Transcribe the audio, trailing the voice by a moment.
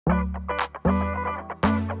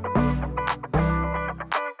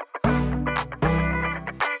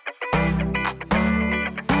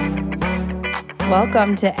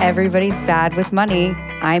Welcome to Everybody's Bad with Money.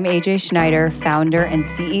 I'm AJ Schneider, founder and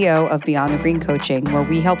CEO of Beyond the Green Coaching, where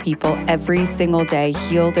we help people every single day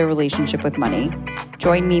heal their relationship with money.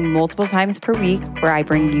 Join me multiple times per week, where I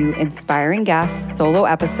bring you inspiring guests, solo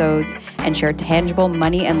episodes, and share tangible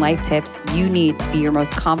money and life tips you need to be your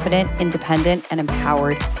most confident, independent, and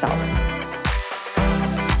empowered self.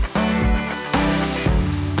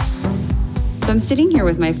 So I'm sitting here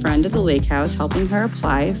with my friend at the lake house, helping her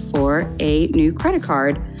apply for a new credit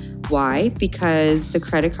card. Why? Because the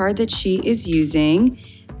credit card that she is using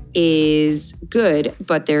is good,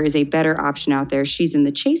 but there is a better option out there. She's in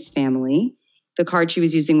the Chase family. The card she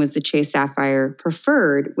was using was the Chase Sapphire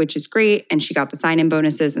Preferred, which is great, and she got the sign-in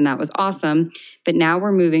bonuses, and that was awesome. But now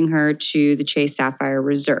we're moving her to the Chase Sapphire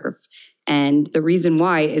Reserve. And the reason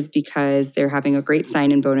why is because they're having a great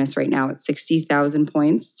sign-in bonus right now at 60,000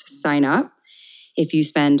 points to sign up if you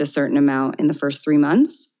spend a certain amount in the first 3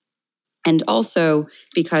 months. And also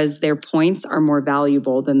because their points are more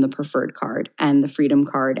valuable than the Preferred card and the Freedom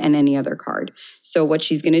card and any other card. So what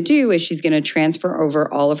she's going to do is she's going to transfer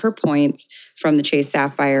over all of her points from the Chase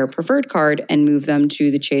Sapphire Preferred card and move them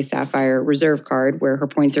to the Chase Sapphire Reserve card, where her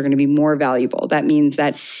points are going to be more valuable. That means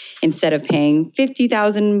that instead of paying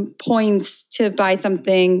 50,000 points to buy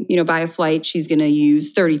something, buy a flight, she's going to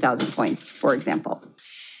use 30,000 points, for example.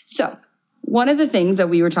 So one of the things that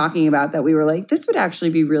we were talking about that we were like, this would actually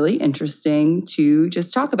be really interesting to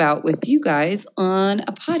just talk about with you guys on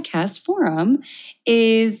a podcast forum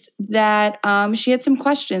is that she had some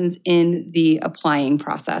questions in the applying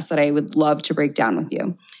process that I would love to break down with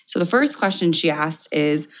you. So the first question she asked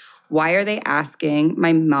is, why are they asking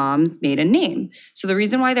my mom's maiden name? So the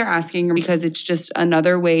reason why they're asking, because it's just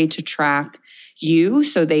another way to track you.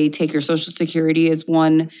 So they take your social security as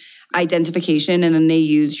one identification, and then they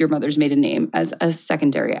use your mother's maiden name as a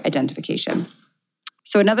secondary identification.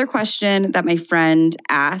 So another question that my friend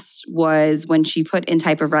asked was, when she put in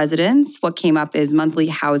type of residence, what came up is monthly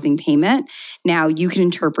housing payment. Now you can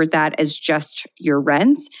interpret that as just your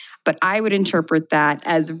rent, but I would interpret that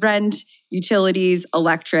as rent, utilities,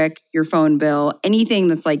 electric, your phone bill, anything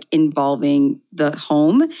that's like involving the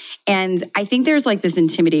home. And I think there's like this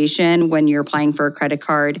intimidation when you're applying for a credit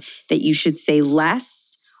card that you should say less,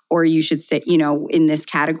 or you should say, in this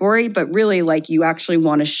category, but really like you actually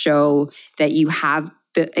want to show that you have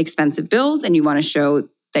the expensive bills and you want to show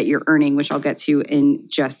that you're earning, which I'll get to in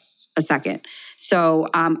just a second. So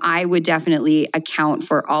I would definitely account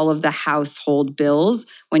for all of the household bills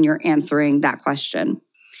when you're answering that question.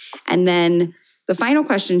 And then the final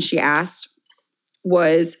question she asked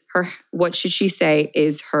was what should she say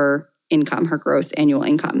is her income, her gross annual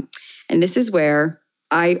income? And this is where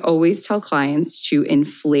I always tell clients to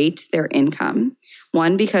inflate their income.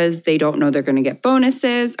 One, because they don't know they're going to get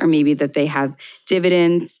bonuses, or maybe that they have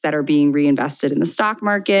dividends that are being reinvested in the stock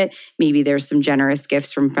market. Maybe there's some generous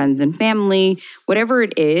gifts from friends and family. Whatever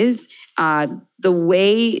it is, the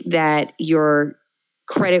way that your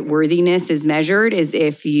credit worthiness is measured is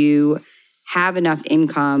if you have enough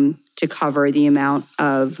income to cover the amount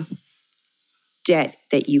of debt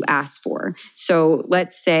that you ask for. So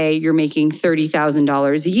let's say you're making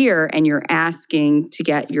 $30,000 a year and you're asking to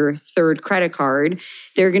get your third credit card.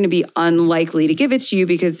 They're going to be unlikely to give it to you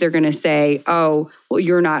because they're going to say, oh, well,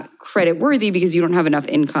 you're not credit worthy because you don't have enough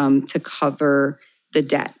income to cover the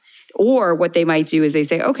debt. Or what they might do is they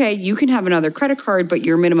say, okay, you can have another credit card, but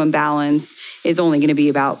your minimum balance is only going to be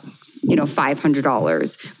about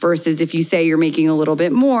 $500, versus if you say you're making a little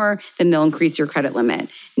bit more, then they'll increase your credit limit.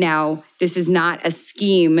 Now, this is not a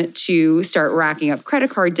scheme to start racking up credit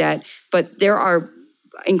card debt, but there are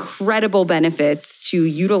incredible benefits to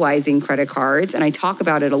utilizing credit cards. And I talk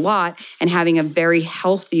about it a lot, and having a very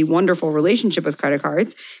healthy, wonderful relationship with credit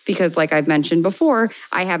cards, because like I've mentioned before,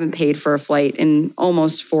 I haven't paid for a flight in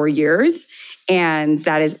almost 4 years. And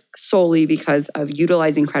that is solely because of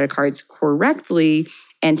utilizing credit cards correctly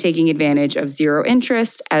and taking advantage of zero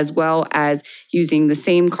interest, as well as using the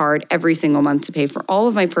same card every single month to pay for all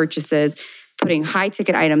of my purchases, putting high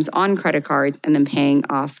ticket items on credit cards, and then paying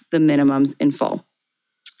off the minimums in full.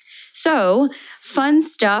 So, fun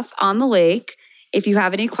stuff on the lake. If you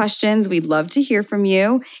have any questions, we'd love to hear from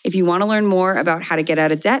you. If you want to learn more about how to get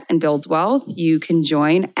out of debt and build wealth, you can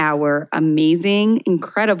join our amazing,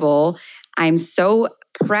 incredible, I'm so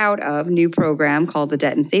proud of new program called the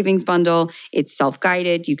Debt and Savings Bundle. It's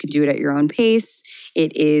self-guided. You can do it at your own pace.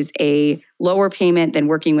 It is a lower payment than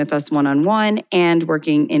working with us one-on-one and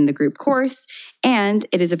working in the group course. And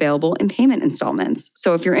it is available in payment installments.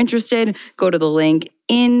 So if you're interested, go to the link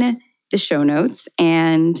in the show notes,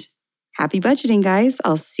 and happy budgeting, guys.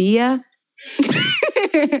 I'll see ya.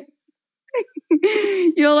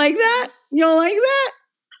 You don't like that? You don't like that?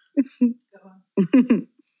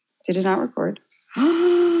 Did it not record?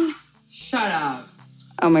 Shut up.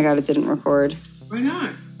 Oh my God, it didn't record. Why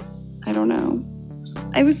not? I don't know.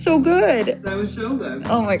 It was so good. That was so good.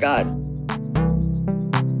 Oh my God.